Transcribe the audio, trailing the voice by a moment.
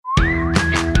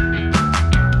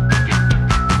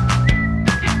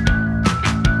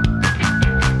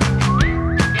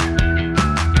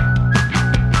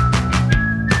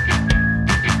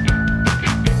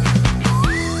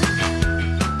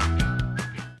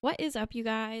What is up, you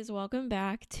guys? Welcome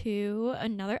back to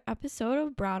another episode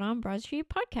of Broad on Broad Street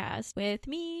podcast with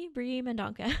me, Brie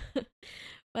Mendonca.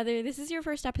 Whether this is your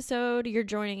first episode you're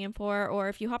joining in for, or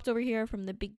if you hopped over here from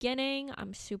the beginning,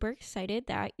 I'm super excited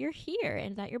that you're here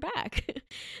and that you're back.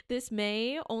 This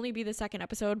may only be the second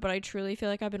episode, but I truly feel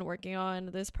like I've been working on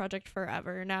this project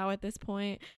forever now at this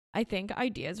point. I think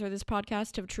ideas for this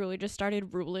podcast have truly just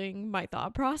started ruling my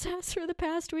thought process for the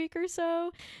past week or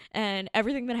so. And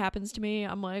everything that happens to me,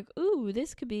 I'm like, ooh,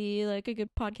 this could be like a good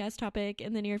podcast topic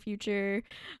in the near future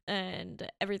and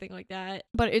everything like that.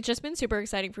 But it's just been super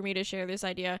exciting for me to share this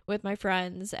idea with my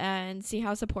friends and see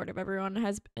how supportive everyone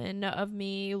has been of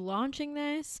me launching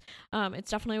this.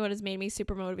 It's definitely what has made me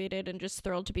super motivated and just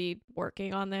thrilled to be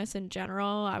working on this in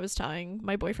general. I was telling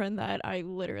my boyfriend that I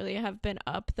literally have been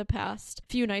up the past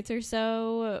few nights or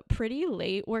so pretty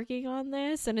late working on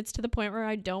this, and it's to the point where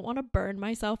I don't want to burn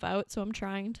myself out, so I'm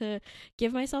trying to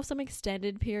give myself some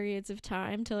extended periods of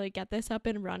time to like get this up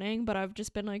and running. But I've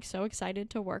just been like so excited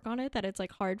to work on it that it's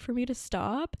like hard for me to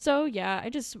stop. So yeah,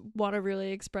 I just want to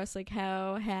really express like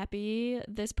how happy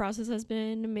this process has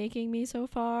been making me so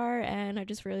far, and I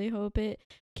just really hope it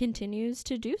continues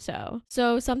to do so.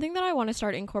 So something that I want to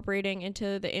start incorporating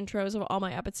into the intros of all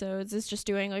my episodes is just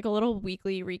doing like a little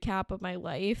weekly recap of my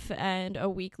life and a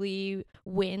weekly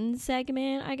win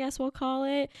segment, I guess we'll call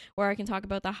it, where I can talk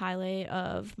about the highlight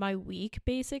of my week.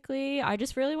 Basically, I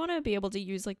just really want to be able to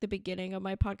use like the beginning of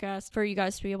my podcast for you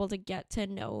guys to be able to get to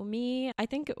know me. I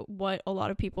think what a lot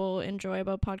of people enjoy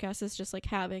about podcasts is just like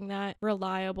having that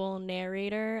reliable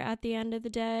narrator at the end of the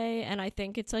day, and I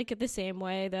think it's like the same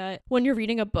way that when you're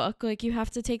reading a book, like you have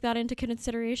to take that into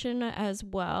consideration as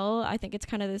well. I think it's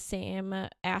kind of the same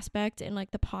aspect in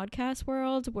like the podcast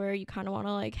world, where you kind of want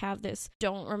to like have this,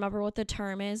 don't remember what the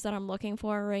term is that I'm looking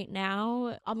for right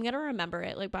now, I'm gonna remember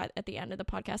it like at the end of the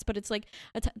podcast, but it's like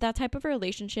that type of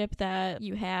relationship that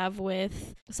you have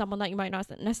with someone that you might not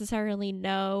necessarily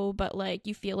know, but like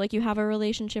you feel like you have a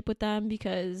relationship with them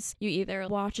because you either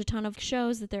watch a ton of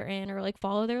shows that they're in or like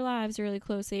follow their lives really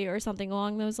closely or something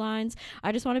along those lines.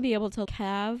 I just want to be able to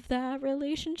have that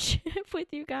relationship with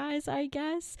you guys, I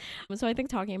guess. So I think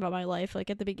talking about my life like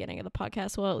at the beginning of the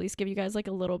podcast will at least give you guys like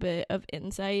a little bit of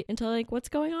insight into like what's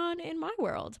going on in my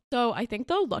world. So I think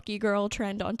the lucky girl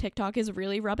trend on TikTok is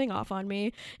really rubbing off on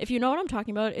me. If you know what I'm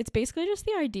talking about, it's basically just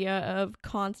the idea of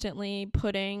constantly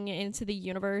putting into the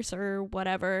universe or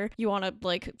whatever you want to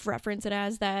like reference it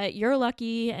as that you're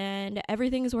lucky and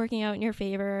everything is working out in your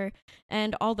favor.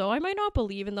 And although I might not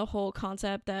believe in the whole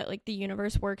concept that like the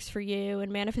universe works for you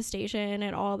and manifestation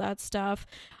and all that stuff,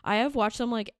 I have watched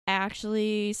some like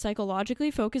actually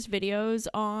psychologically focused videos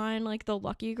on like the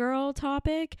lucky girl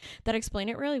topic that explain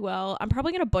it really well. I'm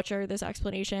probably gonna butcher this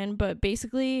explanation, but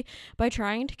basically by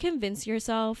trying to convince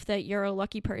yourself that you're a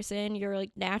lucky person, you're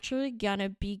like naturally gonna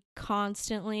be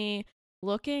constantly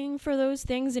looking for those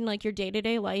things in like your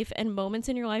day-to-day life and moments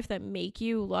in your life that make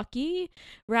you lucky,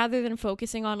 rather than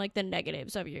focusing on like the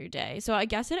negatives of your day. So I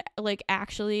guess it like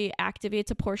actually activates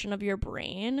a portion of your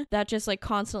brain that just like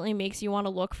constantly makes you want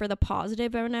to look for the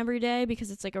positive in every day,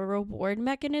 because it's like a reward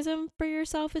mechanism for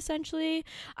yourself essentially.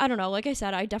 I don't know, like I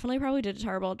said, I definitely probably did a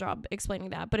terrible job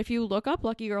explaining that, but if you look up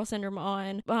lucky girl syndrome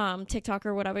on TikTok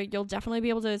or whatever, you'll definitely be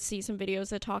able to see some videos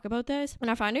that talk about this,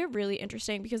 and I find it really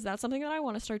interesting because that's something that I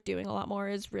want to start doing a lot more,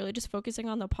 is really just focusing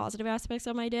on the positive aspects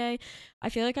of my day. I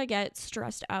feel like I get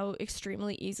stressed out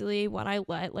extremely easily when I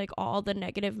let like all the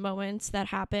negative moments that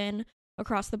happen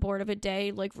across the board of a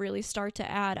day like really start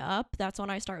to add up. That's when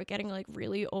I start getting like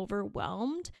really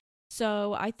overwhelmed.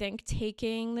 So I think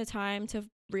taking the time to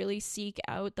really seek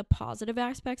out the positive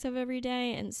aspects of every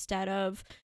day instead of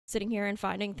sitting here and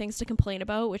finding things to complain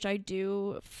about, which I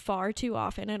do far too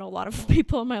often, and a lot of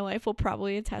people in my life will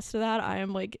probably attest to that. I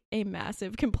am like a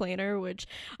massive complainer, which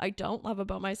I don't love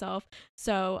about myself.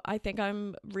 So I think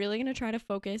I'm really going to try to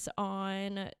focus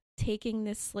on taking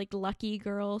this like lucky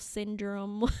girl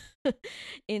syndrome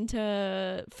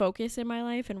into focus in my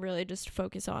life and really just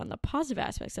focus on the positive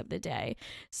aspects of the day.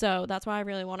 So that's why I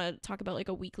really want to talk about like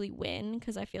a weekly win,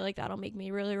 because I feel like that'll make me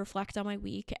really reflect on my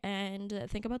week and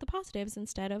think about the positives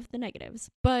instead of the negatives.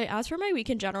 But as for my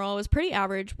week in general, it was pretty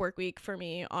average work week for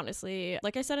me, honestly.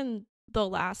 Like I said in the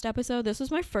last episode, this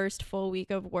was my first full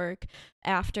week of work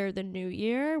after the new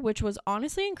year, which was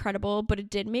honestly incredible, but it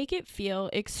did make it feel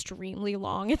extremely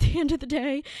long at the end of the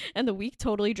day, and the week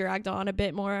totally dragged on a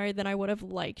bit more than I would have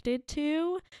liked it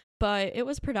to. but it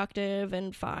was productive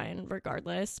and fine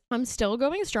regardless. I'm still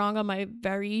going strong on my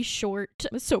very short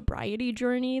sobriety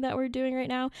journey that we're doing right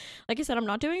now. Like I said, I'm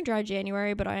not doing dry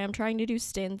January, but I am trying to do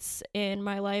stints in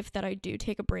my life that I do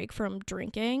take a break from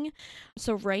drinking.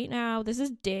 So right now, this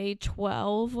is day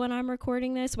 12 when I'm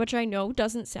recording this, which I know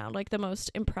doesn't sound like the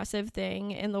most impressive thing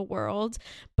in the world,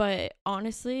 but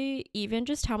honestly, even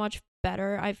just how much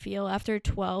better I feel after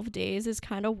 12 days is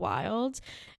kind of wild.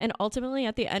 And ultimately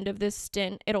at the end of this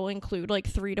stint, it'll include like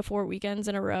 3 to 4 weekends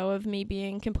in a row of me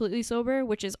being completely sober,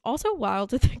 which is also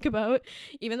wild to think about,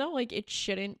 even though like it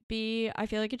shouldn't be. I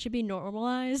feel like it should be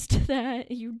normalized that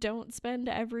you don't spend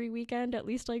every weekend at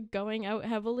least like going out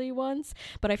heavily once,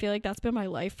 but I feel like that's been my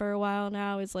life for a while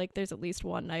now, is like there's at least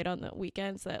one night on the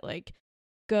weekends that like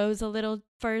goes a little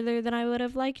further than I would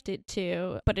have liked it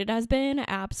to. But it has been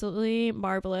absolutely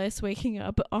marvelous waking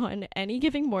up on any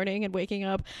given morning and waking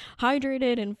up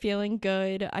hydrated and feeling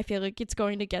good. I feel like it's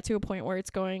going to get to a point where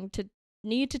it's going to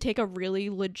need to take a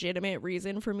really legitimate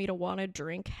reason for me to want to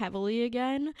drink heavily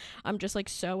again. I'm just like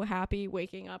so happy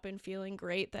waking up and feeling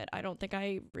great that I don't think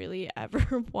I really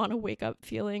ever want to wake up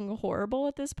feeling horrible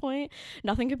at this point.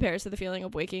 Nothing compares to the feeling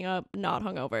of waking up not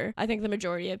hungover. I think the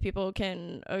majority of people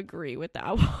can agree with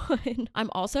that one. I'm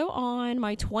also on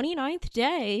my 29th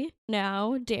day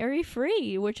now, dairy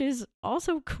free, which is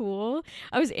also cool.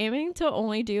 I was aiming to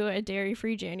only do a dairy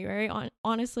free January,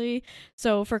 honestly.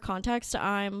 So for context,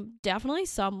 I'm definitely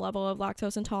some level of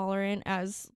lactose intolerant,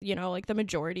 as you know, like the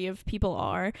majority of people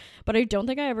are, but I don't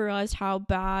think I ever realized how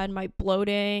bad my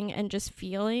bloating and just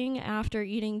feeling after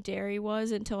eating dairy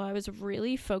was until I was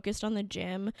really focused on the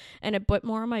gym and a bit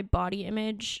more on my body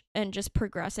image and just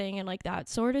progressing in like that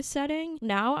sort of setting.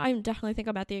 Now I definitely think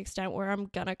I'm at the extent where I'm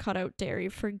gonna cut out dairy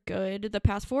for good. The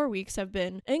past 4 weeks have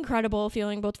been incredible,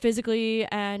 feeling both physically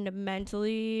and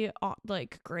mentally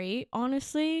like great,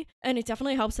 honestly. And it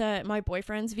definitely helps that my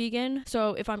boyfriend's vegan,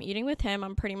 so if I'm eating with him,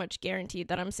 I'm pretty much guaranteed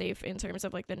that I'm safe in terms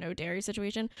of like the no dairy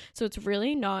situation. So it's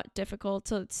really not difficult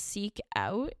to seek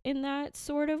out in that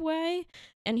sort of way.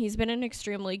 And he's been an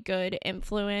extremely good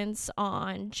influence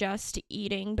on just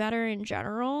eating better in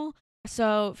general.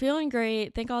 So feeling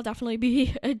great. Think I'll definitely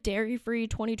be a dairy-free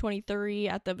 2023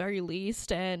 at the very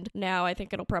least, and now I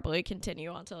think it'll probably continue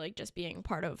on to like just being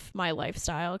part of my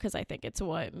lifestyle, because I think it's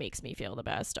what makes me feel the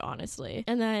best, honestly.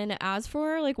 And then as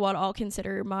for like what I'll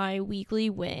consider my weekly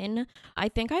win, I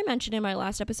think I mentioned in my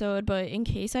last episode, but in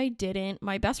case I didn't,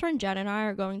 my best friend Jen and I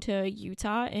are going to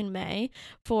Utah in May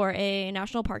for a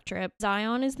national park trip.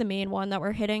 Zion is the main one that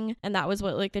we're hitting, and that was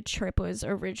what like the trip was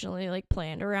originally like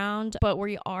planned around, but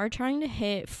we are trying to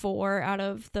hit 4 out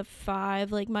of the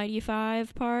 5 like Mighty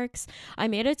 5 parks. I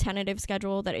made a tentative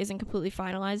schedule that isn't completely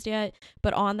finalized yet,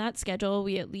 but on that schedule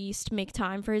we at least make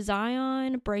time for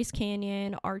Zion, Bryce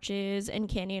Canyon, Arches, and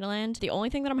Canyonland. The only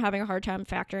thing that I'm having a hard time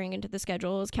factoring into the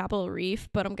schedule is Capitol Reef,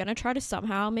 but I'm gonna try to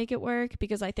somehow make it work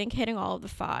because I think hitting all of the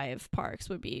 5 parks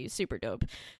would be super dope.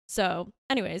 So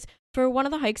anyways, for one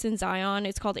of the hikes in Zion,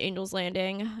 it's called Angel's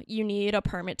Landing. You need a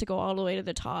permit to go all the way to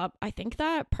the top. I think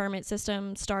that permit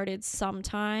system started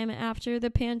sometime after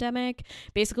the pandemic,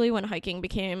 basically when hiking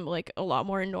became like a lot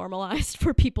more normalized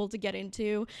for people to get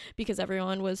into because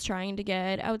everyone was trying to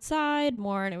get outside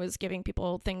more and it was giving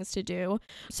people things to do.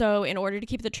 So in order to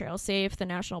keep the trail safe, the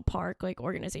national park like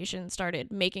organization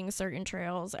started making certain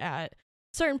trails at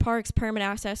certain parks permit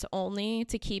access only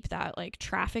to keep that like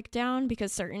traffic down,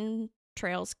 because certain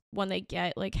trails, when they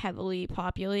get like heavily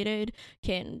populated,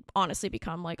 can honestly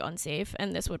become like unsafe,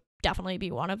 and this would definitely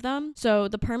be one of them. So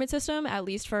the permit system, at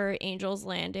least for Angel's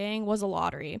Landing, was a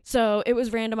lottery. So it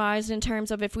was randomized in terms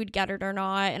of if we'd get it or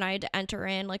not, and I had to enter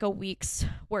in like a week's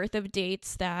worth of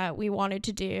dates that we wanted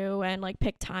to do and like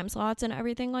pick time slots and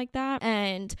everything like that.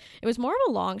 And it was more of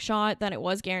a long shot than it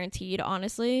was guaranteed,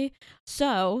 honestly.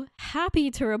 So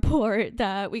happy to report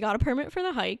that we got a permit for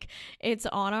the hike. It's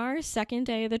on our second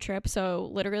day of the trip, so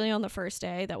literally on the first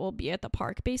day that we'll be at the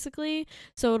park basically.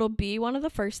 So it'll be one of the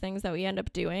first things that we end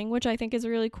up doing, which I think is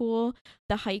really cool.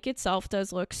 The hike itself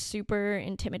does look super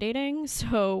intimidating,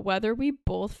 so whether we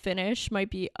both finish might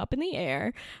be up in the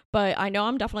air, but I know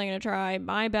I'm definitely going to try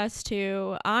my best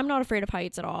to. I'm not afraid of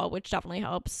heights at all, which definitely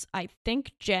helps. I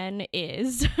think Jen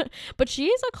is, but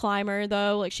she's a climber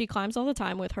though. Like she climbs all the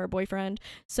time with her boyfriend,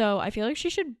 so I feel like she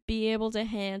should be able to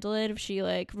handle it if she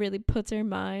like really puts her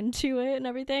mind to it and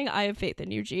everything. I have faith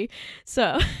in UG.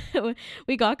 So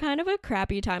we got kind of a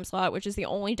crappy time slot, which is the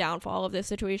only downfall of this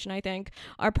situation. situation, I think.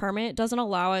 Our permit doesn't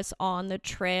allow us on the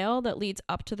trail that leads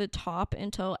up to the top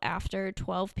until after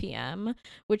 12 p.m.,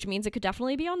 which means it could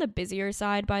definitely be on the busier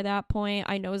side by that point.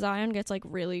 I know Zion gets like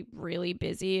really, really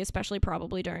busy, especially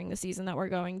probably during the season that we're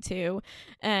going to.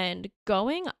 And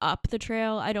going up the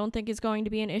trail, I don't think is going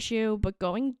to be an issue, but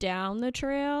going down the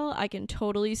trail, I can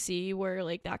totally see where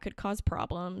like that could cause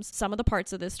problems. Some of the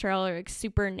parts of this trail are like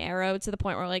super narrow to the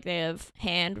point where like they have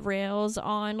handrails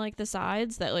on like the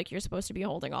sides that like you're supposed to be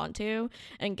holding on to,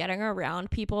 and getting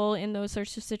around people in those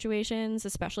sorts of situations,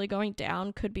 especially going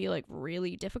down, could be like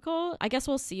really difficult. I guess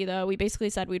we'll see though. We basically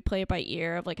said we'd play it by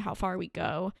ear of like how far we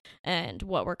go and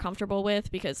what we're comfortable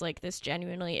with, because like this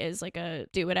genuinely is like a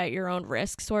do it at your own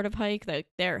risk sort of hike. That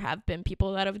there have been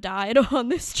people that have died on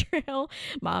this trail.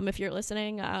 Mom, if you're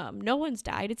listening, no one's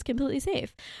died. It's completely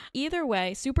safe. Either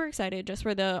way, super excited just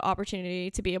for the opportunity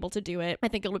to be able to do it. I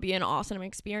think it'll be an awesome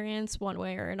experience one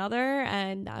way or another,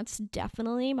 and that's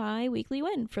definitely my weekly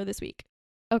win for this week.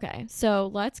 Okay,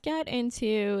 so let's get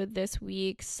into this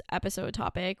week's episode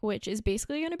topic, which is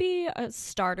basically going to be a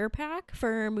starter pack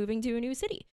for moving to a new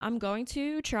city. I'm going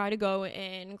to try to go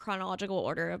in chronological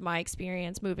order of my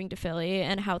experience moving to Philly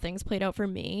and how things played out for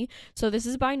me. So this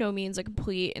is by no means a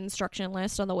complete instruction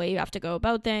list on the way you have to go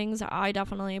about things. I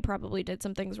definitely probably did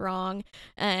some things wrong,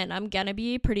 and I'm going to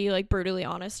be pretty like brutally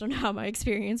honest on how my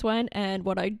experience went and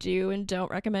what I do and don't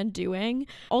recommend doing.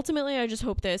 Ultimately, I just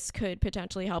hope this could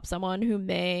potentially help someone who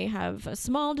may have a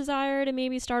small desire to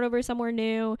maybe start over somewhere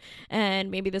new, and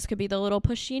maybe this could be the little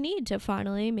push you need to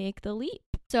finally make the leap.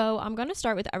 So I'm going to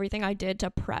start with everything I did to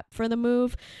prep for the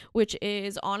move, which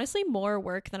is honestly more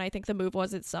work than I think the move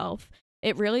was itself.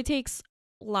 It really takes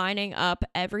lining up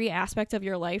every aspect of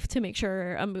your life to make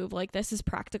sure a move like this is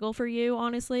practical for you,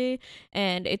 honestly,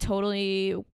 and it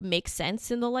totally makes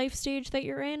sense in the life stage that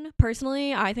you're in.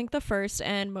 Personally, I think the first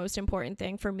and most important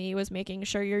thing for me was making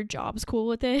sure your job's cool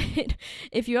with it.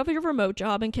 If you have a remote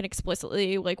job and can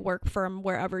explicitly like work from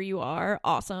wherever you are,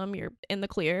 awesome, you're in the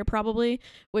clear probably,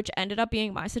 which ended up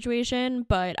being my situation.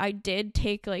 But I did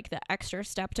take like the extra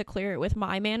step to clear it with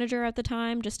my manager at the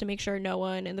time, just to make sure no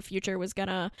one in the future was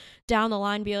gonna down the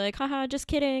line be like, haha, just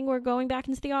kidding, we're going back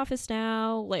into the office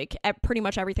now, like at pretty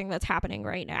much everything that's happening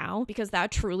right now, because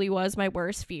that truly was my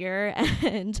worst fear.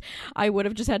 And I would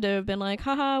have just had to have been like,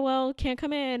 haha, well, can't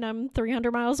come in, I'm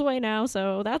 300 miles away now,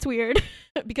 so that's weird.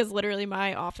 Because literally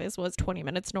my office was 20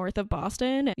 minutes north of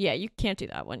Boston. Yeah, you can't do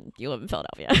that when you live in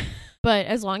Philadelphia. But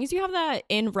as long as you have that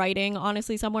in writing,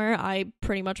 honestly, somewhere, I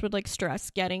pretty much would like stress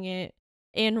getting it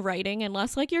in writing,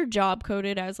 unless like you're job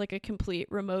coded as like a complete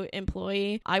remote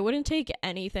employee. I wouldn't take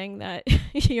anything that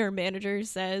your manager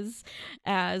says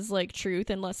as like truth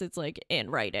unless it's like in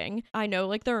writing. I know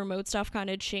like the remote stuff kind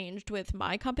of changed with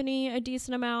my company a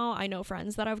decent amount. I know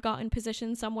friends that have gotten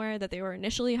positions somewhere that they were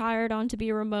initially hired on to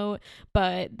be remote,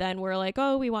 but then we're like,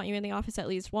 oh, we want you in the office at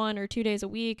least 1 or 2 days a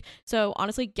week. So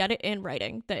honestly, get it in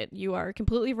writing that you are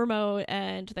completely remote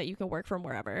and that you can work from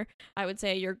wherever. I would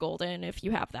say you're golden if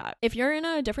you have that. If you're in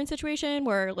a different situation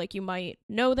where like you might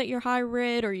know that you're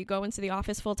hybrid or you go into the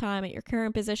office full time at your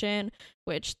current position,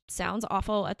 which sounds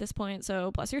awful at this point, so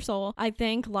bless your soul, I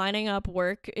think lining up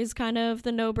work is kind of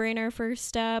the no-brainer first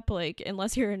step. Like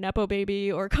unless you're a nepo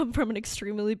baby or come from an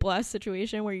extremely blessed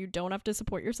situation where you don't have to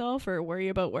support yourself or worry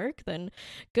about work, then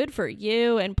good for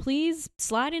you, and please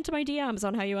slide into my DMs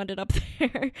on how you ended up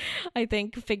there. I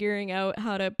think figuring out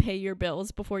how to pay your bills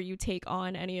before you take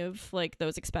on any of like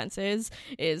those expenses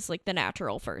is like the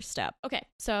natural first step. Okay,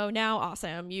 so now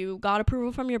awesome, you got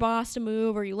approval from your boss to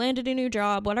move, or you landed a new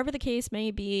job, whatever the case may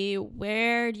be.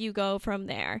 Where do you go from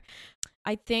there?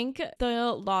 I think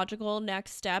the logical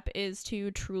next step is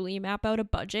to truly map out a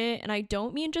budget. And I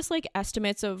don't mean just like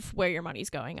estimates of where your money's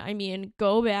going. I mean,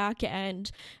 go back and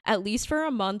at least for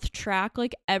a month, track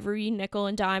like every nickel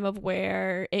and dime of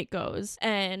where it goes,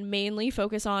 and mainly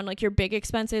focus on like your big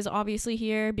expenses, obviously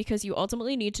here, because you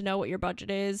ultimately need to know what your budget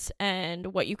is and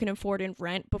what you can afford in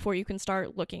rent before you can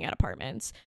start looking at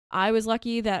apartments. I was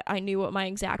lucky that I knew what my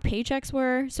exact paychecks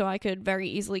were, so I could very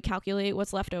easily calculate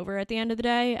what's left over at the end of the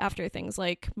day after things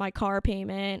like my car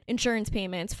payment, insurance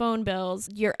payments, phone bills,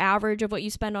 your average of what you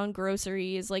spend on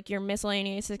groceries, like your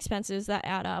miscellaneous expenses that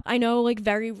add up. I know like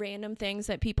very random things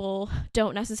that people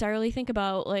don't necessarily think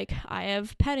about, like I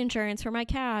have pet insurance for my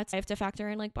cats. I have to factor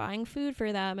in like buying food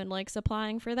for them and like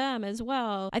supplying for them as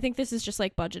well. I think this is just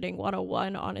like budgeting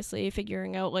 101, honestly,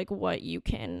 figuring out like what you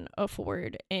can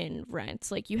afford in rent.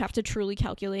 Like you have to truly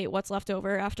calculate what's left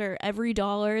over after every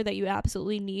dollar that you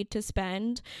absolutely need to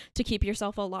spend to keep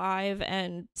yourself alive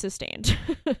and sustained.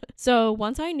 So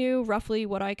once I knew roughly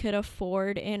what I could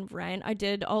afford in rent, I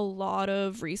did a lot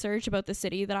of research about the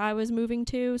city that I was moving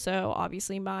to. So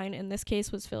obviously mine in this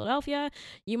case was Philadelphia.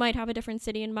 You might have a different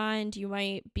city in mind. You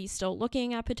might be still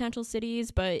looking at potential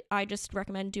cities, but I just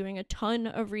recommend doing a ton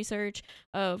of research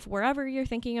of wherever you're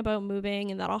thinking about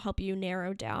moving, and that'll help you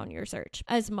narrow down your search.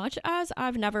 As much as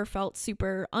I've never felt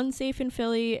super unsafe in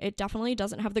Philly, it definitely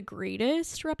doesn't have the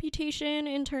greatest reputation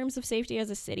in terms of safety as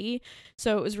a city.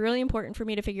 So it was really important for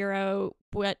me to figure out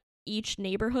what each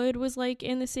neighborhood was like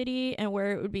in the city and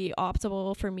where it would be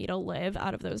optimal for me to live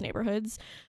out of those neighborhoods.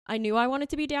 I knew I wanted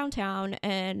to be downtown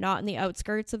and not in the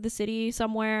outskirts of the city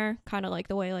somewhere, kind of like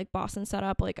the way like Boston set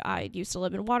up. Like I used to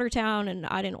live in Watertown and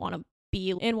I didn't want to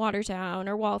be in Watertown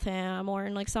or Waltham or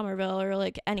in like Somerville or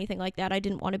like anything like that. I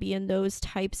didn't want to be in those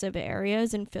types of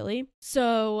areas in Philly.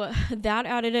 So that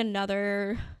added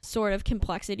another sort of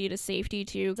complexity to safety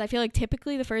too. I feel like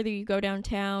typically the further you go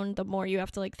downtown, the more you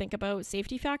have to like think about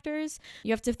safety factors.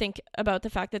 You have to think about the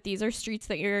fact that these are streets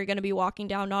that you're going to be walking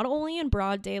down not only in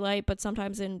broad daylight, but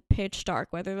sometimes in pitch dark,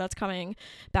 whether that's coming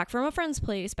back from a friend's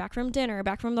place, back from dinner,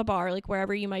 back from the bar, like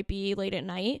wherever you might be late at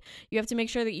night. You have to make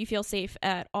sure that you feel safe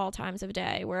at all times of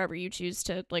day, wherever you choose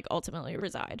to like ultimately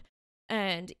reside.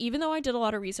 And even though I did a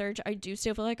lot of research, I do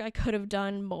still feel like I could have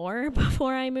done more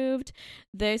before I moved.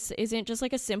 This isn't just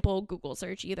like a simple Google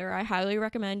search either. I highly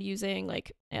recommend using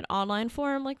like an online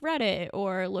forum like Reddit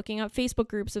or looking up Facebook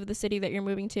groups of the city that you're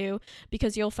moving to,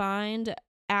 because you'll find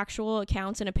actual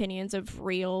accounts and opinions of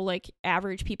real like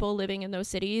average people living in those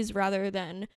cities rather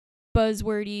than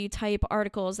buzzwordy type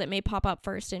articles that may pop up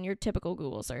first in your typical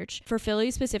Google search. For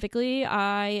Philly specifically,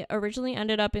 I originally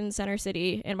ended up in Center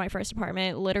City in my first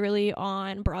apartment, literally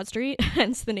on Broad Street,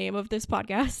 hence the name of this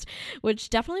podcast, which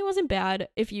definitely wasn't bad.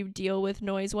 If you deal with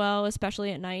noise well,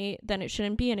 especially at night, then it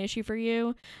shouldn't be an issue for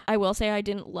you. I will say I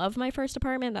didn't love my first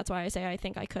apartment. That's why I say I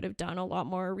think I could have done a lot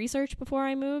more research before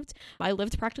I moved. I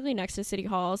lived practically next to City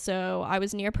Hall, so I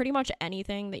was near pretty much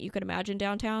anything that you could imagine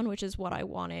downtown, which is what I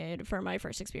wanted for my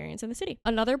first experience in the city.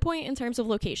 Another point in terms of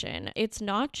location, it's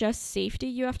not just safety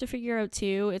you have to figure out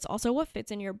too, it's also what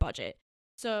fits in your budget.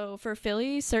 So for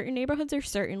Philly, certain neighborhoods are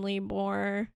certainly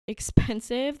more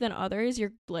expensive than others.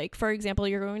 You're like, for example,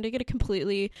 you're going to get a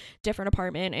completely different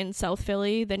apartment in South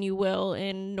Philly than you will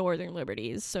in Northern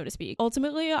Liberties, so to speak.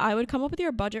 Ultimately, I would come up with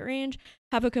your budget range,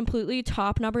 have a completely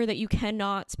top number that you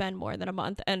cannot spend more than a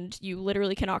month, and you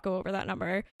literally cannot go over that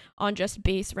number on just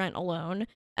base rent alone,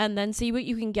 and then see what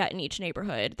you can get in each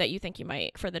neighborhood that you think you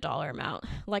might for the dollar amount.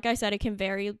 Like I said, it can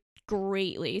vary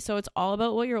greatly, so it's all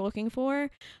about what you're looking for.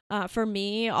 For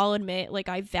me, I'll admit, like,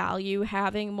 I value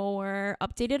having more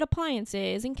updated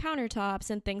appliances and countertops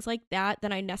and things like that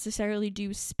than I necessarily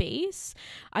do space.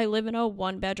 I live in a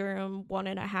 1-bedroom,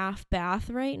 1.5 bath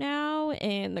right now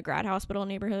in the Grad Hospital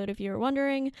neighborhood, if you were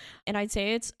wondering, and I'd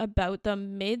say it's about the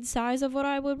mid-size of what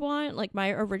I would want. Like,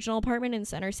 my original apartment in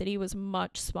Center City was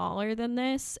much smaller than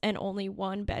this and only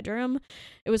 1 bedroom.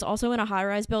 It was also in a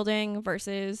high-rise building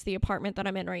versus the apartment that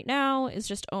I'm in right now is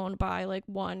just owned by like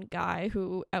one guy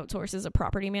who outsources a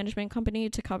property management company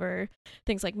to cover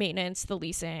things like maintenance, the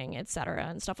leasing, etc.,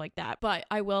 and stuff like that. But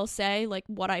I will say, like,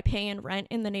 what I pay in rent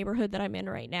in the neighborhood that I'm in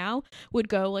right now would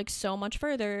go like so much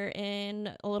further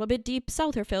in a little bit deep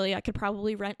south of Philly. I could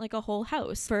probably rent like a whole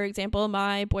house. For example,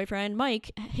 my boyfriend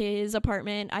Mike, his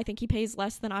apartment, I think he pays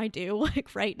less than I do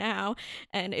like right now,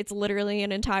 and it's literally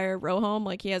an entire row home.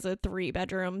 Like, he has a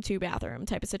 3-bedroom, 2-bathroom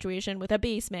type of situation with a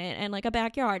basement and like a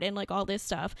backyard and like all this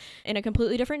stuff in a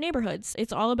completely different neighborhoods.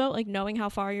 It's all about like knowing how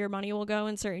far your money will go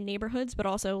in certain neighborhoods, but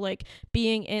also like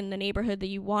being in the neighborhood that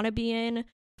you want to be in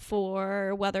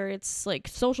for whether it's like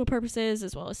social purposes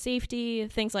as well as safety,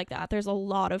 things like that. There's a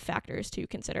lot of factors to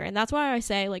consider, and that's why I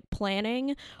say like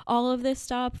planning all of this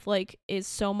stuff like is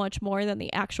so much more than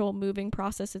the actual moving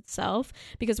process itself,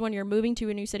 because when you're moving to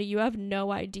a new city, you have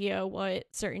no idea what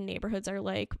certain neighborhoods are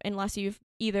like unless you've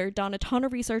either done a ton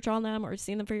of research on them or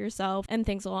seen them for yourself and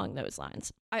things along those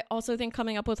lines. I also think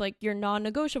coming up with like your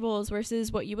non-negotiables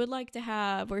versus what you would like to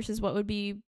have versus what would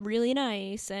be really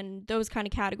nice and those kind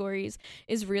of categories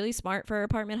is really smart for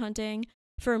apartment hunting.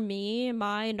 For me,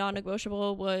 my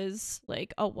non-negotiable was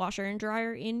like a washer and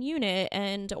dryer in unit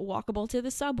and walkable to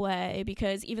the subway,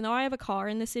 because even though I have a car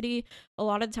in the city, a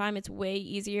lot of the time it's way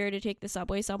easier to take the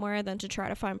subway somewhere than to try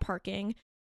to find parking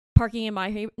Parking in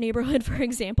my neighborhood, for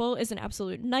example, is an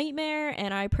absolute nightmare,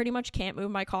 and I pretty much can't move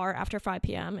my car after 5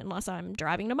 p.m. unless I'm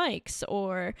driving to Mike's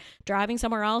or driving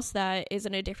somewhere else that is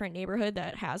in a different neighborhood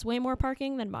that has way more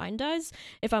parking than mine does.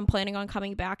 If I'm planning on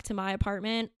coming back to my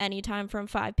apartment anytime from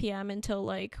 5 p.m. until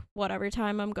like whatever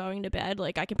time I'm going to bed,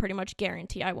 like I can pretty much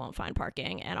guarantee I won't find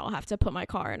parking, and I'll have to put my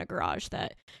car in a garage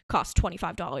that costs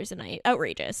 $25 a night.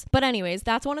 Outrageous. But anyways,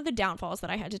 that's one of the downfalls that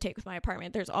I had to take with my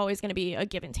apartment. There's always going to be a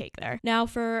give and take there. Now,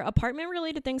 for apartment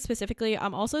related things specifically,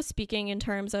 I'm also speaking in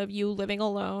terms of you living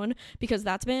alone, because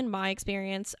that's been my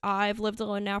experience. I've lived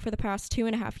alone now for the past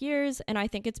 2.5 years, and I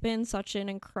think it's been such an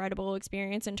incredible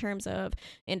experience in terms of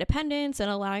independence and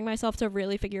allowing myself to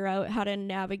really figure out how to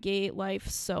navigate life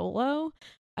solo.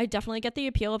 I definitely get the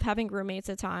appeal of having roommates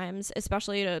at times,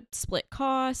 especially to split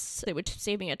costs. It would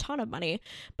save me a ton of money,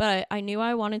 but I knew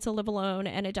I wanted to live alone,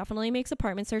 and it definitely makes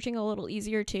apartment searching a little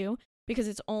easier too, because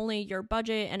it's only your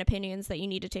budget and opinions that you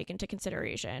need to take into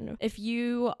consideration. If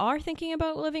you are thinking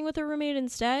about living with a roommate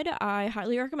instead, I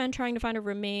highly recommend trying to find a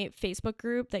roommate Facebook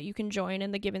group that you can join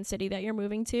in the given city that you're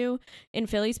moving to. In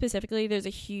Philly specifically, there's a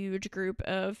huge group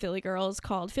of Philly girls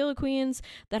called Philly Queens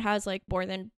that has like more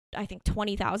than, I think,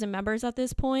 20,000 members at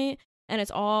this point, and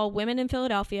it's all women in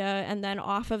Philadelphia. And then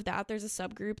off of that, there's a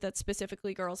subgroup that's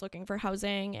specifically girls looking for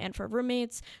housing and for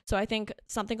roommates. So I think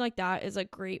something like that is a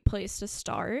great place to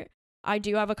start. I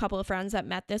do have a couple of friends that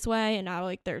met this way, and now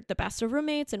like they're the best of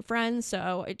roommates and friends,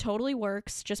 so it totally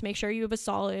works. Just make sure you have a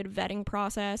solid vetting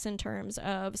process in terms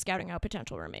of scouting out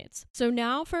potential roommates. So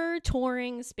now for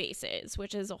touring spaces,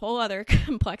 which is a whole other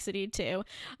complexity too.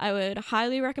 I would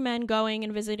highly recommend going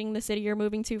and visiting the city you're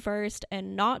moving to first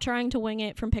and not trying to wing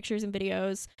it from pictures and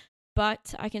videos.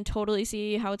 But I can totally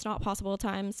see how it's not possible at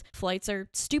times. Flights are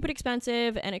stupid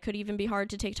expensive, and it could even be hard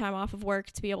to take time off of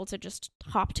work to be able to just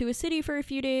hop to a city for a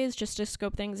few days just to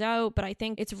scope things out. But I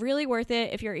think it's really worth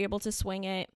it if you're able to swing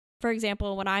it. For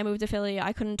example, when I moved to Philly,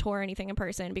 I couldn't tour anything in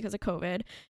person because of COVID.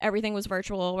 Everything was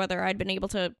virtual, whether I'd been able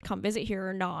to come visit here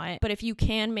or not. But if you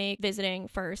can make visiting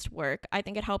first work, I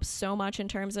think it helps so much in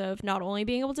terms of not only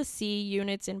being able to see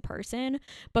units in person,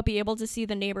 but be able to see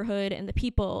the neighborhood and the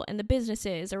people and the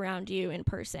businesses around you in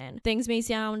person. Things may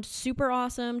sound super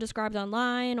awesome described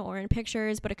online or in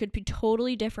pictures, but it could be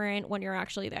totally different when you're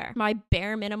actually there. My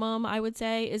bare minimum, I would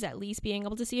say, is at least being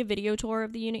able to see a video tour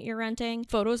of the unit you're renting.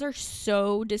 Photos are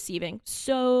so deceiving.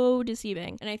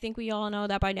 And I think we all know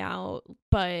that by now,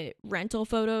 but rental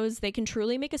photos, they can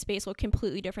truly make a space look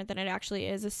completely different than it actually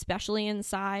is, especially in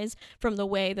size from the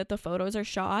way that the photos are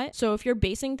shot. So if you're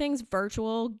basing things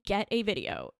virtual, get a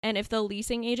video. And if the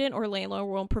leasing agent or landlord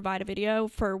won't provide a video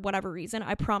for whatever reason,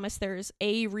 I promise there's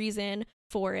a reason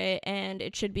for it, and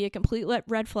it should be a complete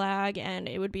red flag, and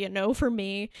it would be a no for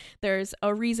me. There's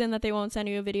a reason that they won't send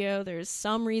you a video. There's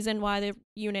some reason why the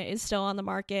unit is still on the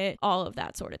market, all of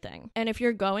that sort of thing. And if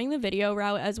you're going the video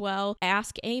route as well,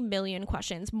 ask a million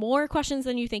questions, more questions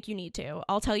than you think you need to.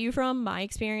 I'll tell you from my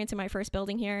experience in my first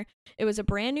building here, it was a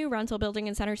brand new rental building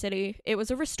in Center City. It was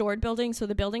a restored building, so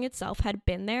the building itself had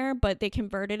been there, but they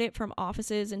converted it from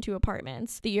offices into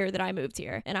apartments the year that I moved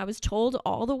here. And I was told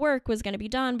all the work was going to be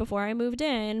done before I moved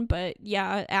in, but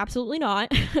yeah, absolutely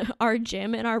not. Our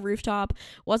gym and our rooftop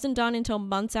wasn't done until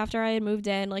months after I had moved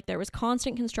in. Like, there was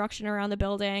constant construction around the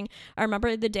building. I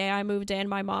remember the day I moved in,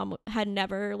 my mom had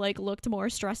never like looked more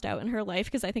stressed out in her life,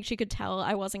 because I think she could tell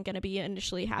I wasn't going to be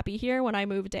initially happy here when I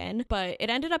moved in, but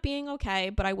it ended up being okay.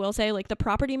 But I will say, like, the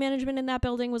property management in that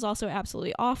building was also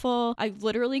absolutely awful. I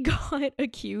literally got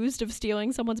accused of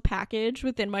stealing someone's package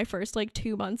within my first like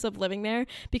 2 months of living there,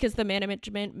 because the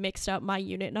management mixed up my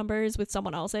unit numbers with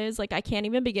someone else's. Like, I can't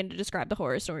even begin to describe the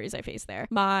horror stories I faced there.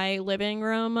 My living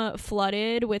room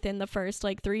flooded within the first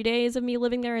like 3 days of me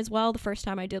living there as well. The first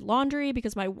time I did laundry,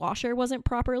 because my washer wasn't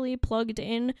properly plugged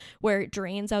in where it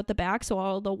drains out the back, so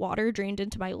all the water drained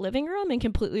into my living room and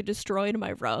completely destroyed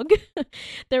my rug.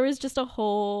 There was just a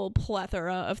whole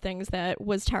plethora of things that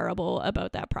was terrible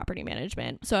about that property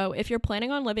management. So if you're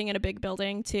planning on living in a big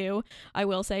building too, I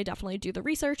will say definitely do the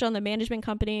research on the management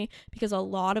company, because a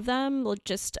lot of them will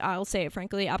just, I'll say it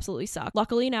frankly, absolutely suck.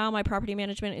 Luckily now my property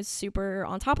management is super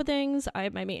on top of things. I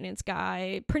have my maintenance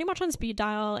guy pretty much on speed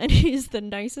dial, and he's the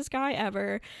nicest guy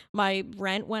ever. My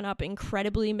rent went up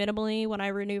incredibly minimally when I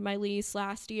renewed my lease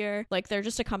last year. Like, they're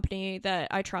just a company that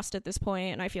I trust at this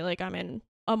point, and I feel like I'm in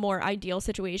a more ideal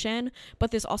situation.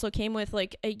 But this also came with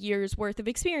like a year's worth of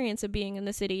experience of being in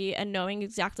the city and knowing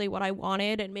exactly what I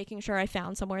wanted and making sure I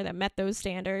found somewhere that met those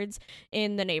standards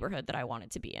in the neighborhood that I wanted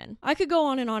to be in. I could go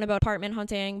on and on about apartment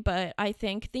hunting, but I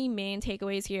think the main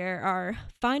takeaways here are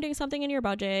finding something in your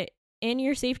budget in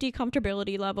your safety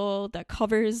comfortability level that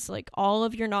covers like all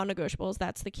of your non-negotiables.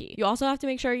 That's the key. You also have to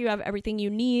make sure you have everything you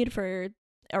need for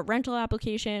a rental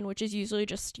application, which is usually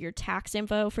just your tax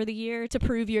info for the year to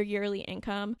prove your yearly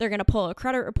income. They're going to pull a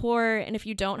credit report, and if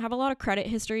you don't have a lot of credit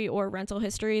history or rental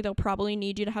history, they'll probably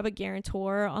need you to have a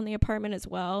guarantor on the apartment as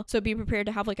well. So be prepared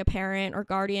to have like a parent or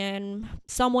guardian,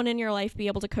 someone in your life be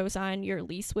able to co-sign your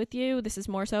lease with you. This is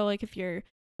more so like if you're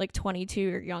like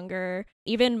 22 or younger.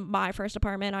 Even my first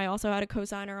apartment, I also had a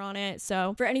co-signer on it.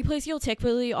 So for any place you'll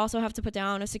typically also have to put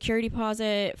down a security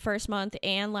deposit, first month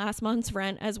and last month's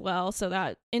rent as well. So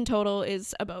that in total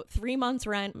is about 3 months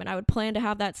rent. And I would plan to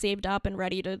have that saved up and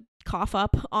ready to cough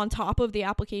up on top of the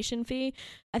application fee.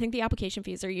 I think the application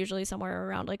fees are usually somewhere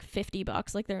around like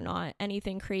 $50. Like they're not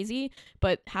anything crazy,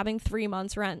 but having 3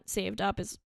 months rent saved up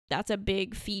that's a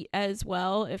big feat as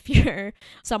well. If you're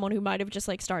someone who might have just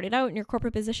like started out in your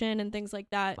corporate position and things like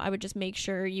that, I would just make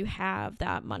sure you have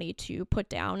that money to put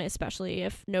down, especially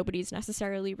if nobody's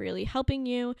necessarily really helping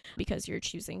you because you're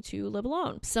choosing to live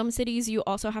alone. Some cities you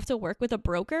also have to work with a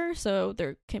broker, so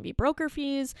there can be broker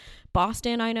fees.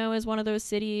 Boston, I know, is one of those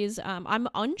cities. I'm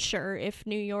unsure if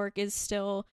New York is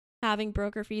still having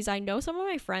broker fees. I know some of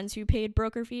my friends who paid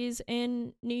broker fees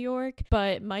in New York,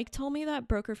 but Mike told me that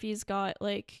broker fees got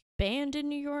like banned in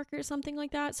New York or something like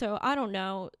that. So I don't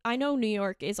know. I know New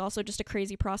York is also just a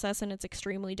crazy process and it's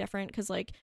extremely different because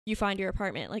like you find your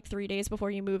apartment like 3 days before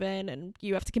you move in and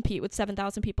you have to compete with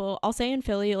 7,000 people. I'll say in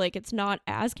Philly, like it's not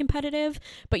as competitive,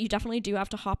 but you definitely do have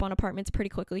to hop on apartments pretty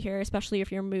quickly here, especially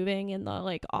if you're moving in the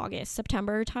like August,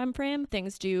 September timeframe.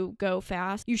 Things do go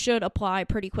fast. You should apply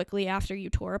pretty quickly after you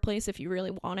tour a place if you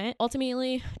really want it.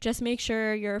 Ultimately, just make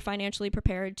sure you're financially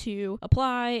prepared to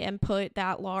apply and put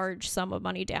that large sum of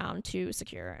money down to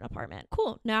secure an apartment.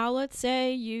 Cool. Now let's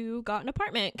say you got an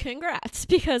apartment. Congrats,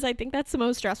 because I think that's the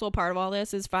most stressful part of all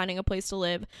this is finding a place to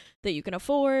live that you can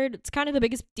afford. It's kind of the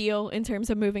biggest deal in terms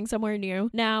of moving somewhere new.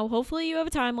 Now, hopefully you have a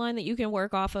timeline that you can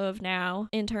work off of now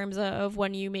in terms of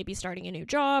when you may be starting a new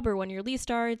job or when your lease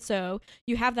starts. So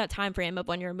you have that time frame of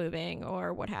when you're moving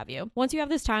or what have you. Once you have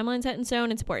this timeline set in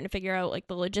stone, it's important to figure out like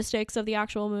the logistics of the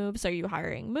actual moves. Are you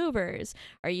hiring movers?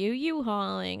 Are you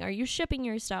U-hauling? Are you shipping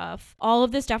your stuff? All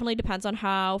of this definitely depends on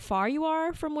how far you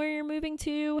are from where you're moving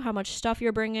to, how much stuff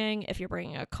you're bringing, if you're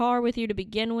bringing a car with you to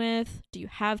begin with, do you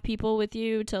have people with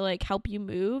you to like help you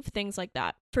move, things like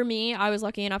that. For me, I was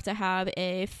lucky enough to have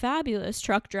a fabulous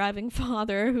truck driving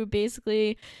father who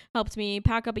basically helped me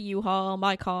pack up a U-Haul,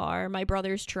 my car, my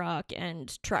brother's truck,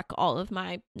 and truck all of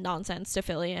my nonsense to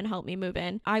Philly and help me move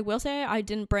in. I will say I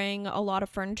didn't bring a lot of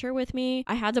furniture with me.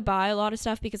 I had to buy a lot of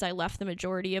stuff because I left the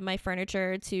majority of my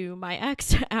furniture to my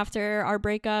ex after our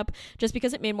breakup, just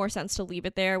because it made more sense to leave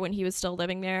it there when he was still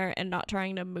living there and not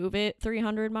trying to move it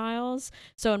 300 miles.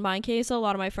 So in my case, a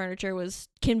lot of my furniture was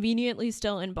conveniently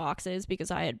still in boxes because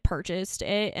I had purchased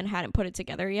it and hadn't put it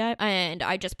together yet, and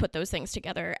I just put those things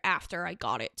together after I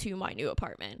got it to my new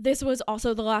apartment. This was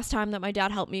also the last time that my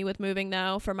dad helped me with moving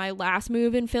though. For my last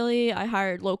move in Philly, I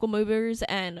hired local movers,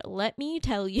 and let me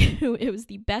tell you, it was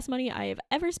the best money I have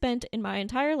ever spent in my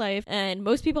entire life, and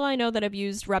most people I know that have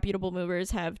used reputable movers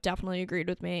have definitely agreed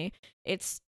with me.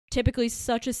 It's typically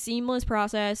such a seamless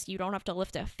process. You don't have to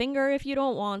lift a finger if you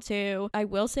don't want to. I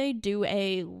will say do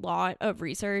a lot of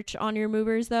research on your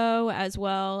movers though as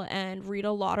well, and read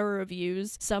a lot of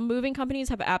reviews. Some moving companies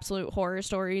have absolute horror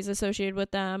stories associated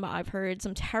with them. I've heard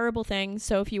some terrible things.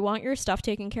 So if you want your stuff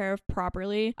taken care of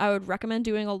properly, I would recommend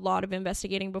doing a lot of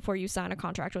investigating before you sign a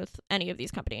contract with any of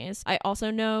these companies. I also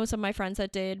know some of my friends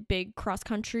that did big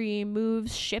cross-country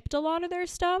moves shipped a lot of their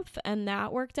stuff, and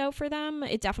that worked out for them.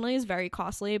 It definitely is very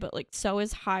costly, but like so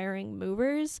is hiring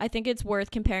movers. I think it's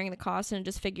worth comparing the cost and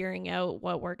just figuring out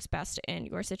what works best in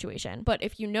your situation. But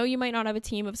if you know you might not have a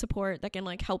team of support that can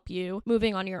like help you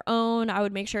moving on your own, I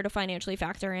would make sure to financially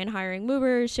factor in hiring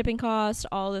movers, shipping costs,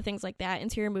 all the things like that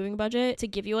into your moving budget to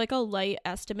give you like a light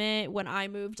estimate. When I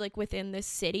moved like within the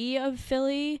city of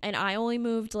Philly, and I only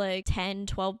moved like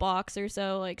 10-12 blocks or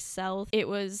so like south, it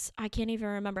was, I can't even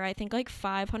remember, I think like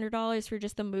 $500 for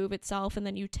just the move itself, and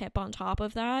then you tip on top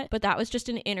of that. But that was just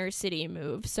an inner city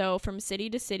move. So from city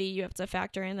to city, you have to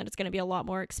factor in that it's going to be a lot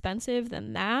more expensive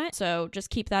than that. So just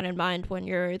keep that in mind when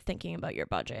you're thinking about your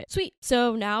budget. Sweet.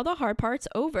 So now the hard part's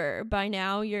over. By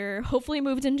now you're hopefully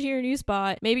moved into your new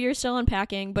spot. Maybe you're still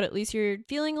unpacking, but at least you're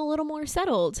feeling a little more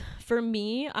settled. For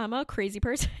me, I'm a crazy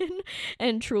person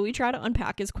and truly try to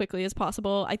unpack as quickly as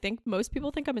possible. I think most people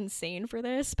think I'm insane for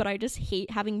this, but I just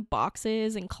hate having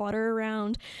boxes and clutter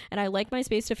around, and I like my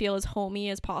space to feel as homey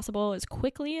as possible, as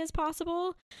quickly as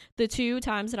possible. The 2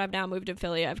 times that I've now moved to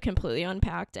Philly, I've completely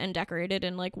unpacked and decorated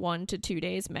in like 1 to 2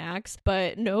 days max,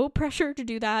 but no pressure to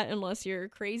do that unless you're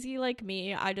crazy like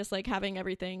me. I just like having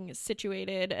everything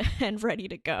situated and ready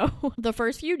to go. The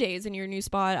first few days in your new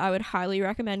spot, I would highly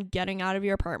recommend getting out of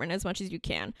your apartment as much as you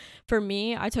can. For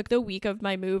me, I took the week of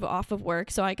my move off of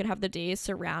work so I could have the days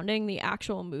surrounding the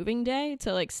actual moving day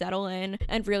to like settle in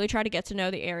and really try to get to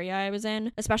know the area I was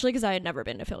in, especially because I had never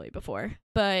been to Philly before.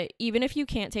 But even if you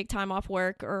can't take time off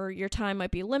work or your time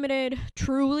might be limited,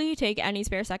 truly take any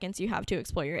spare seconds you have to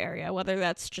explore your area, whether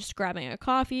that's just grabbing a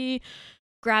coffee,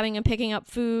 grabbing and picking up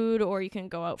food, or you can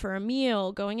go out for a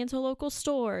meal, going into local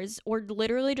stores, or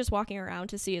literally just walking around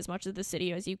to see as much of the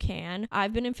city as you can.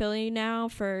 I've been in Philly now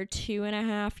for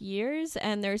 2.5 years,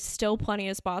 and there's still plenty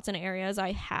of spots and areas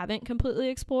I haven't completely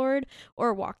explored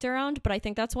or walked around, but I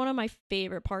think that's one of my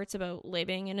favorite parts about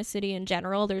living in a city in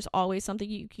general. There's always something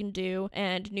you can do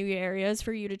and new areas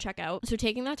for you to check out. So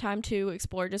taking that time to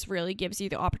explore just really gives you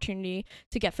the opportunity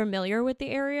to get familiar with the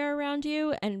area around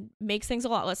you and makes things a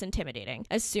lot less intimidating.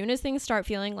 As soon as things start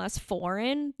feeling less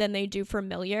foreign than they do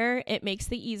familiar, it makes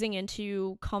the easing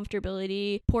into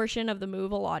comfortability portion of the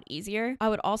move a lot easier. I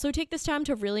would also take this time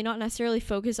to really not necessarily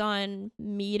focus on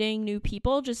meeting new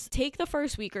people. Just take the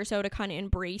first week or so to kind of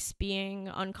embrace being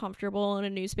uncomfortable in a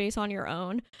new space on your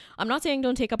own. I'm not saying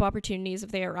don't take up opportunities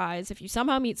if they arise. If you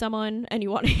somehow meet someone and you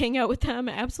want to hang out with them,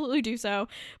 absolutely do so.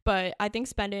 But I think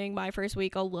spending my first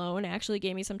week alone actually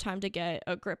gave me some time to get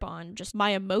a grip on just my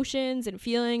emotions and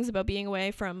feelings about being away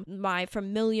from my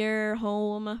familiar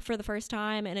home for the first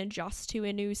time and adjust to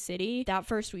a new city. That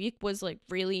first week was like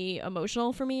really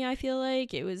emotional for me. I feel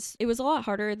like it was a lot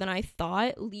harder than I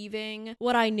thought, leaving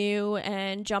what I knew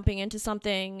and jumping into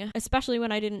something, especially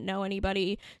when I didn't know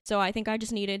anybody. So I think I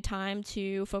just needed time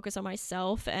to focus on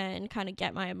myself and kind of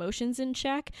get my emotions in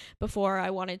check before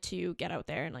I wanted to get out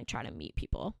there and like try to meet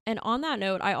people. And on that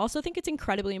note, I also think it's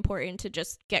incredibly important to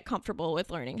just get comfortable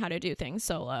with learning how to do things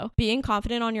solo. Being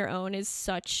confident on your own is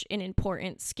such an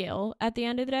important skill at the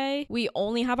end of the day. We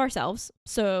only have ourselves,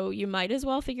 so you might as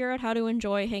well figure out how to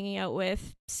enjoy hanging out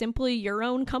with simply your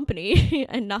own company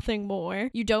and nothing more.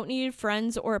 You don't need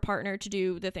friends or a partner to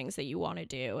do the things that you want to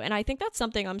do. And I think that's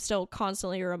something I'm still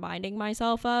constantly reminding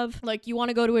myself of. Like, you want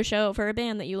to go to a show for a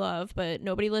band that you love, but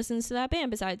nobody listens to that band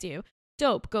besides you.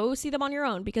 Dope. Go see them on your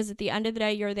own, because at the end of the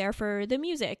day, you're there for the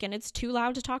music and it's too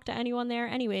loud to talk to anyone there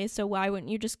anyway, so why wouldn't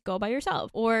you just go by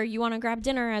yourself? Or you want to grab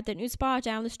dinner at the new spot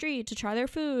down the street to try their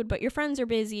food, but your friends are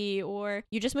busy, or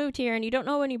you just moved here and you don't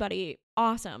know anybody.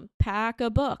 Awesome. Pack a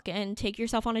book and take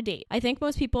yourself on a date. I think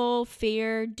most people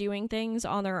fear doing things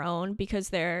on their own because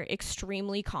they're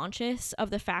extremely conscious of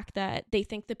the fact that they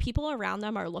think the people around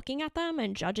them are looking at them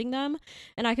and judging them.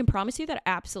 And I can promise you that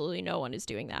absolutely no one is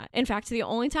doing that. In fact, the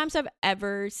only times I've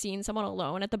ever seen someone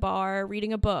alone at the bar,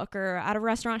 reading a book, or at a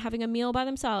restaurant having a meal by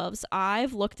themselves,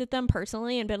 I've looked at them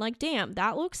personally and been like, damn,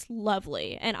 that looks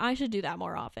lovely, and I should do that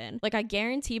more often. Like, I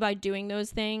guarantee by doing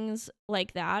those things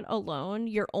like that alone,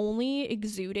 you're only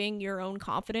exuding your own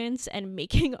confidence and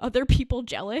making other people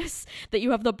jealous that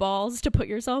you have the balls to put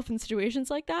yourself in situations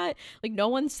like that. Like, no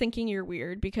one's thinking you're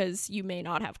weird because you may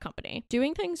not have company.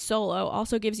 Doing things solo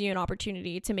also gives you an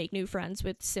opportunity to make new friends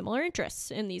with similar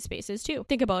interests in these spaces too.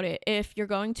 Think about it. If you're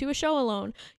going to a show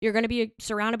alone, you're going to be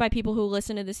surrounded by people who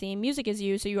listen to the same music as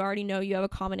you, so you already know you have a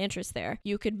common interest there.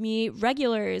 You could meet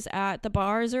regulars at the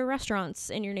bars or restaurants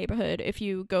in your neighborhood if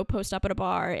you go post up at a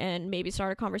bar and maybe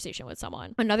start a conversation with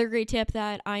someone. Another great tip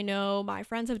that I know my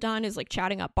friends have done is like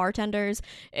chatting up bartenders.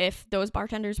 If those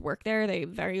bartenders work there, they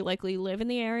very likely live in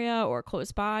the area or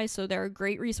close by, so they're a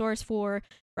great resource for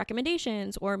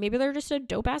recommendations, or maybe they're just a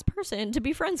dope ass person to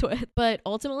be friends with. But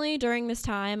ultimately, during this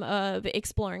time of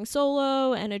exploring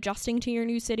solo and adjusting to your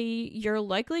new city, you're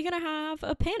likely gonna have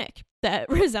a panic that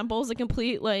resembles a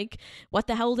complete like, what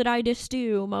the hell did I just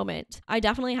do moment. I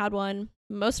definitely had one.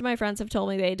 Most of my friends have told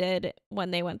me they did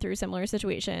when they went through similar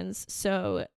situations.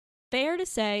 So fair to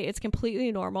say it's completely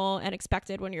normal and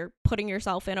expected when you're putting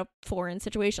yourself in a foreign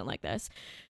situation like this.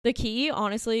 The key,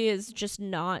 honestly, is just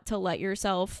not to let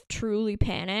yourself truly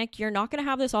panic. You're not going to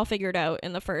have this all figured out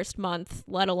in the first month,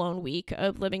 let alone week,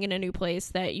 of living in a new place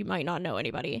that you might not know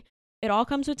anybody. It all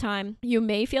comes with time. You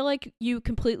may feel like you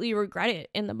completely regret it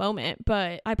in the moment,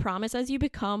 but I promise as you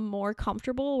become more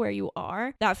comfortable where you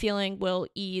are, that feeling will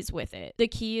ease with it. The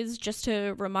key is just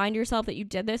to remind yourself that you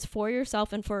did this for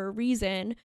yourself and for a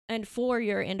reason, and for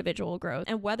your individual growth.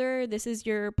 And whether this is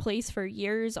your place for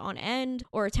years on end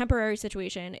or a temporary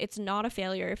situation, it's not a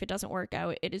failure if it doesn't work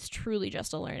out. It is truly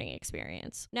just a learning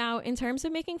experience. Now, in terms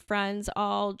of making friends,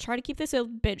 I'll try to keep this a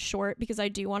bit short because I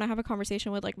do want to have a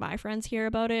conversation with like my friends here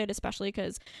about it, especially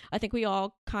because I think we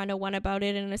all kind of went about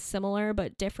it in a similar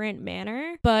but different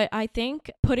manner. But I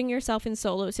think putting yourself in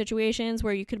solo situations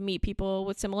where you could meet people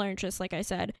with similar interests, like I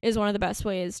said, is one of the best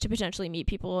ways to potentially meet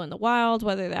people in the wild,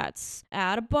 whether that's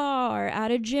at a bar,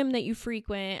 at a gym that you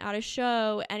frequent, at a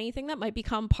show, anything that might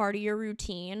become part of your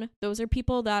routine. Those are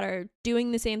people that are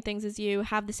doing the same things as you,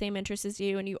 have the same interests as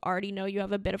you, and you already know you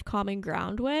have a bit of common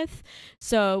ground with.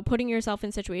 So putting yourself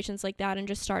in situations like that and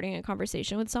just starting a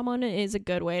conversation with someone is a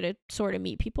good way to sort of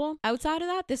meet people. Outside of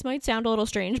that, this might sound a little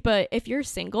strange, but if you're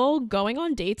single, going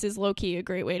on dates is low-key a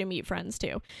great way to meet friends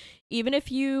too. Even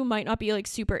if you might not be like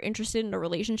super interested in a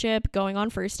relationship, going on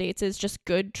first dates is just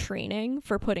good training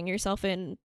for putting yourself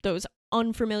in those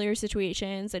unfamiliar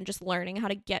situations and just learning how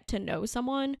to get to know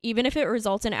someone. Even if it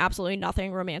results in absolutely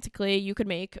nothing romantically, you could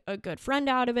make a good friend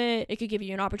out of it. It could give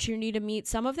you an opportunity to meet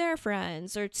some of their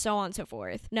friends or so on and so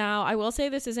forth. Now, I will say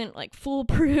this isn't like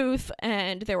foolproof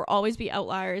and there will always be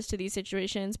outliers to these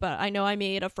situations, but I know I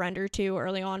made a friend or two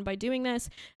early on by doing this,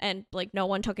 and like no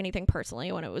one took anything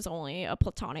personally when it was only a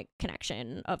platonic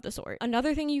connection of the sort.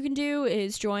 Another thing you can do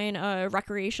is join a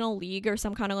recreational league or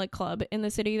some kind of like club in the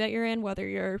city that you're in, whether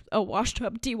you're a washed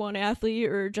up D1 athlete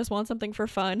or just want something for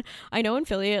fun. I know in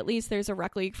Philly, at least, there's a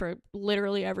rec league for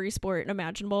literally every sport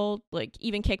imaginable, like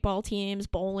even kickball teams,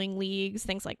 bowling leagues,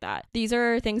 things like that. These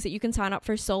are things that you can sign up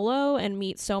for solo and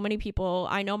meet so many people.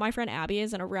 I know my friend Abby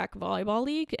is in a rec volleyball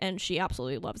league and she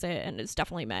absolutely loves it and has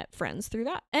definitely met friends through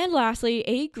that. And lastly,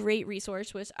 a great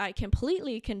resource, which I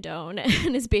completely condone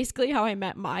and is basically how I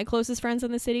met my closest friends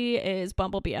in the city, is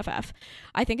Bumble BFF.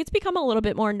 I think it's become a little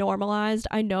bit more normalized.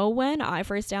 I know when I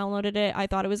first downloaded it, I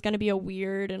thought it was going to be a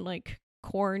weird and like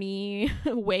corny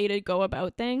way to go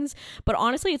about things, but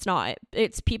honestly it's not.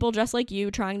 It's people just like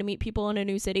you trying to meet people in a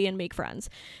new city and make friends,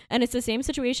 and it's the same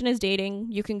situation as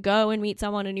dating. You can go and meet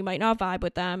someone and you might not vibe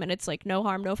with them, and it's like no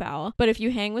harm no foul, but if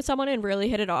you hang with someone and really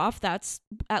hit it off, that's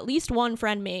at least one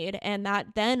friend made, and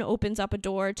that then opens up a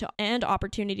door to and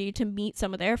opportunity to meet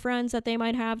some of their friends that they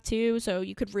might have too, so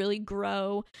you could really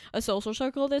grow a social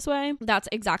circle this way. That's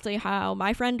exactly how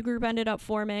my friend group ended up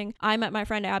forming. I met my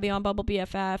friend Abby on Bumble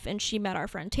BFF and she met our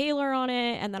friend Taylor on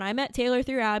it, and then I met Taylor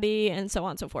through Abby, and so on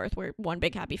and so forth. We're one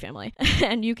big happy family.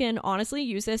 And you can honestly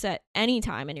use this at any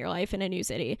time in your life in a new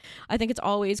city. I think it's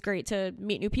always great to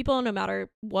meet new people no matter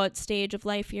what stage of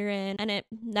life you're in, and it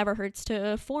never hurts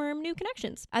to form new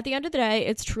connections. At the end of the day,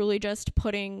 it's truly just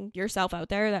putting yourself out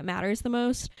there that matters the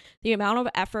most. The amount of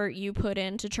effort you put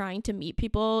into trying to meet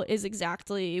people is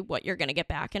exactly what you're going to get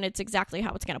back, and it's exactly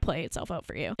how it's going to play itself out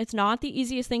for you. It's not the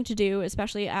easiest thing to do,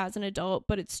 especially as an adult,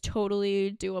 but it's totally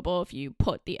doable if you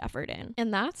put the effort in.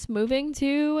 And that's moving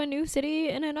to a new city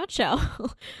in a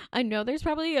nutshell. I know there's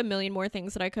probably a million more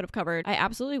things that I could have covered. I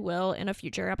absolutely will in a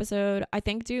future episode. I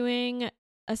think doing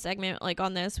a segment like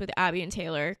on this with Abby and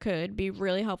Taylor could be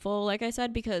really helpful, like I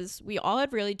said, because we all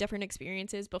had really different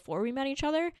experiences before we met each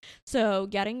other, so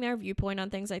getting their viewpoint on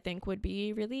things I think would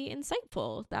be really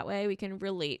insightful. That way we can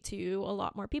relate to a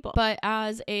lot more people. But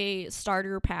as a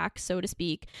starter pack, so to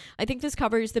speak, I think this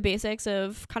covers the basics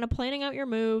of kind of planning out your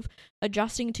move,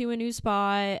 adjusting to a new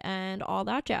spot, and all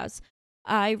that jazz.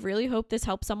 I really hope this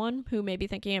helps someone who may be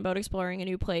thinking about exploring a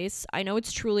new place. I know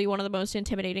it's truly one of the most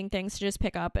intimidating things to just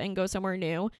pick up and go somewhere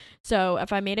new. So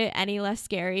if I made it any less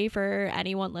scary for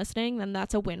anyone listening, then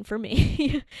that's a win for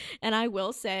me. And I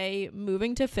will say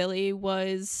moving to Philly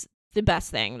was the best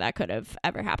thing that could have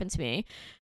ever happened to me.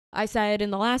 I said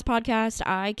in the last podcast,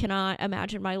 I cannot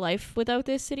imagine my life without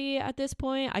this city at this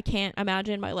point. I can't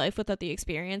imagine my life without the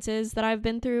experiences that I've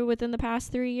been through within the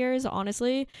past 3 years.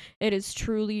 Honestly, it has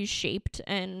truly shaped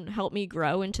and helped me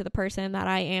grow into the person that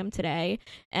I am today.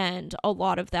 And a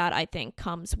lot of that, I think,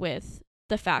 comes with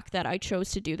the fact that I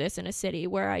chose to do this in a city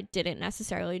where I didn't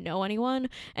necessarily know anyone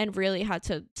and really had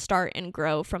to start and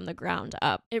grow from the ground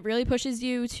up. It really pushes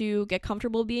you to get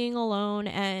comfortable being alone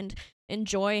and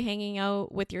enjoy hanging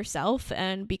out with yourself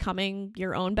and becoming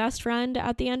your own best friend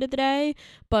at the end of the day,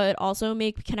 but also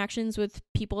make connections with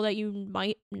people that you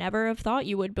might never have thought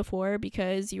you would before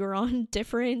because you were on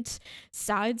different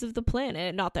sides of the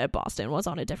planet. Not that Boston was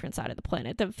on a different side of the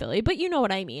planet than Philly, but you know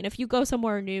what I mean. If you go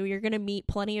somewhere new, you're going to meet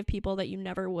plenty of people that you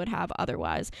never would have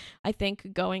otherwise. I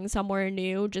think going somewhere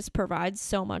new just provides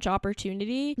so much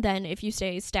opportunity than if you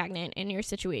stay stagnant in your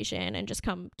situation and just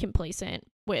come complacent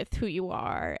with who you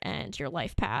are and your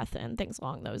life path and things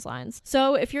along those lines.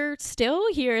 So if you're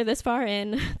still here this far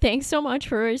in, thanks so much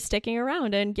for sticking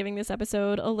around and giving this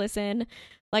episode a listen.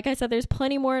 Like I said, there's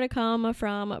plenty more to come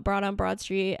from Broad on Broad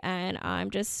Street, and I'm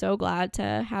just so glad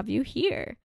to have you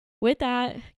here. With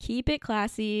that, keep it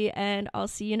classy, and I'll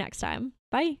see you next time.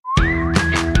 Bye.